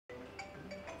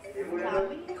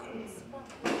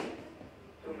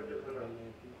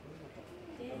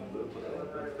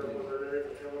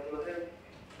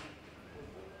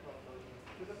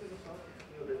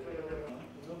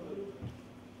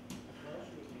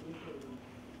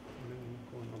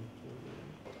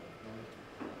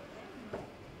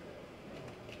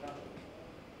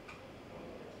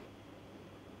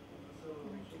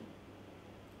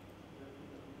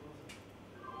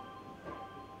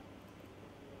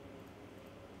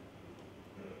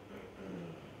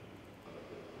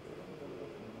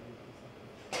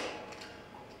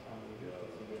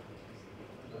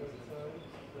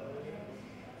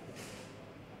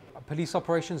Police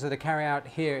operations that are carried out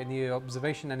here in the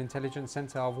Observation and Intelligence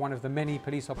Center are one of the many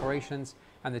police operations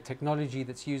and the technology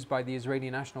that's used by the Israeli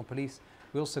National Police.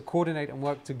 We also coordinate and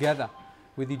work together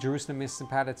with the Jerusalem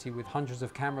municipality with hundreds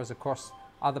of cameras across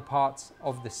other parts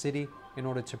of the city in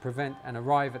order to prevent and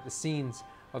arrive at the scenes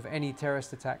of any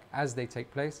terrorist attack as they take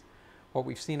place. What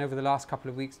we've seen over the last couple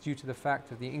of weeks, due to the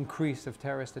fact of the increase of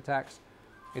terrorist attacks,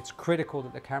 it's critical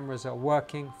that the cameras are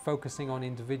working, focusing on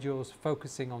individuals,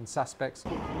 focusing on suspects.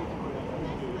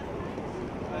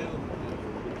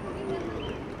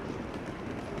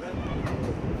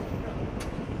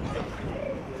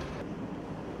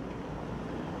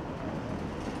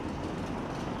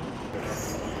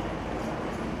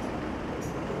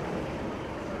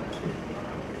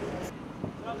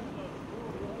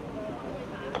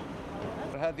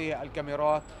 هذه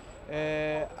الكاميرات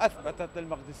أثبتت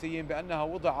للمقدسيين بأنها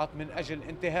وضعت من أجل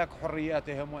انتهاك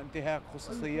حرياتهم وانتهاك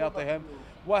خصوصياتهم،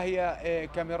 وهي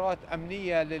كاميرات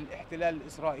أمنية للاحتلال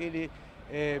الإسرائيلي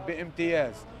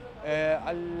بامتياز.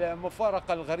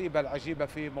 المفارقة الغريبة العجيبة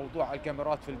في موضوع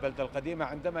الكاميرات في البلدة القديمة،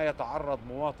 عندما يتعرض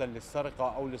مواطن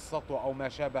للسرقة أو للسطو أو ما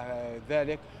شابه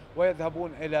ذلك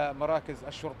ويذهبون إلى مراكز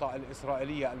الشرطة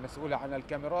الإسرائيلية المسؤولة عن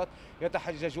الكاميرات،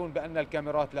 يتحججون بأن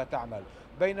الكاميرات لا تعمل،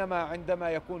 بينما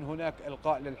عندما يكون هناك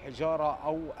إلقاء للحجارة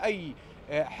أو أي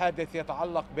حادث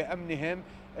يتعلق بأمنهم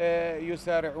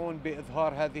يسارعون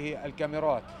بإظهار هذه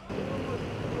الكاميرات.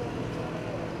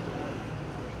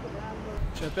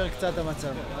 לשפר קצת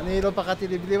המצב. אני לא פחדתי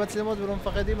לי בלי מצלמות ולא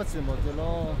מפחד עם מצלמות, זה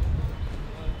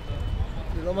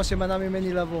לא מה שמנע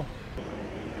ממני לבוא.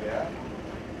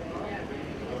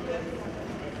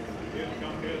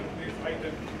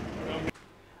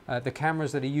 The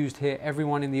cameras that are used here,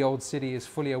 everyone in the old city is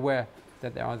fully aware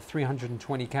that there are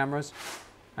 320 cameras,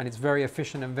 and it's very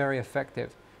efficient and very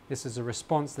effective. This is a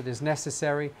response that is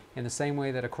necessary in the same way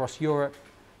that across Europe,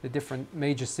 the different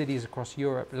major cities across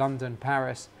Europe, London,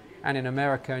 Paris, and in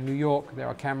America and New York, there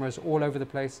are cameras all over the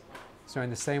place. So in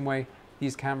the same way,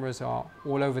 these cameras are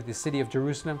all over the city of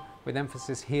Jerusalem, with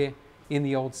emphasis here in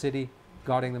the old city,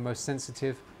 guarding the most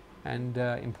sensitive and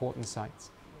important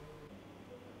sites.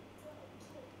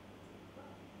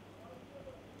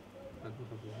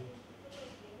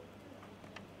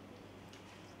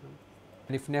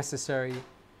 And if necessary,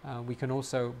 we can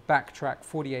also backtrack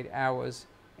 48 hours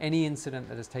any incident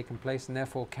that has taken place, and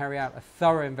therefore carry out a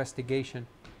thorough investigation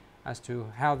as to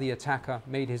how the attacker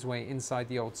made his way inside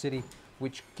the old city,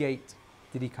 which gate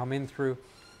did he come in through,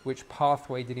 which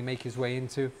pathway did he make his way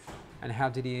into, and how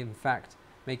did he in fact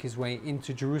make his way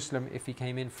into Jerusalem if he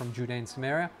came in from Judea and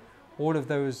Samaria. All of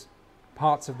those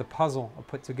parts of the puzzle are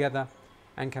put together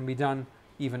and can be done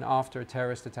even after a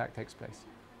terrorist attack takes place.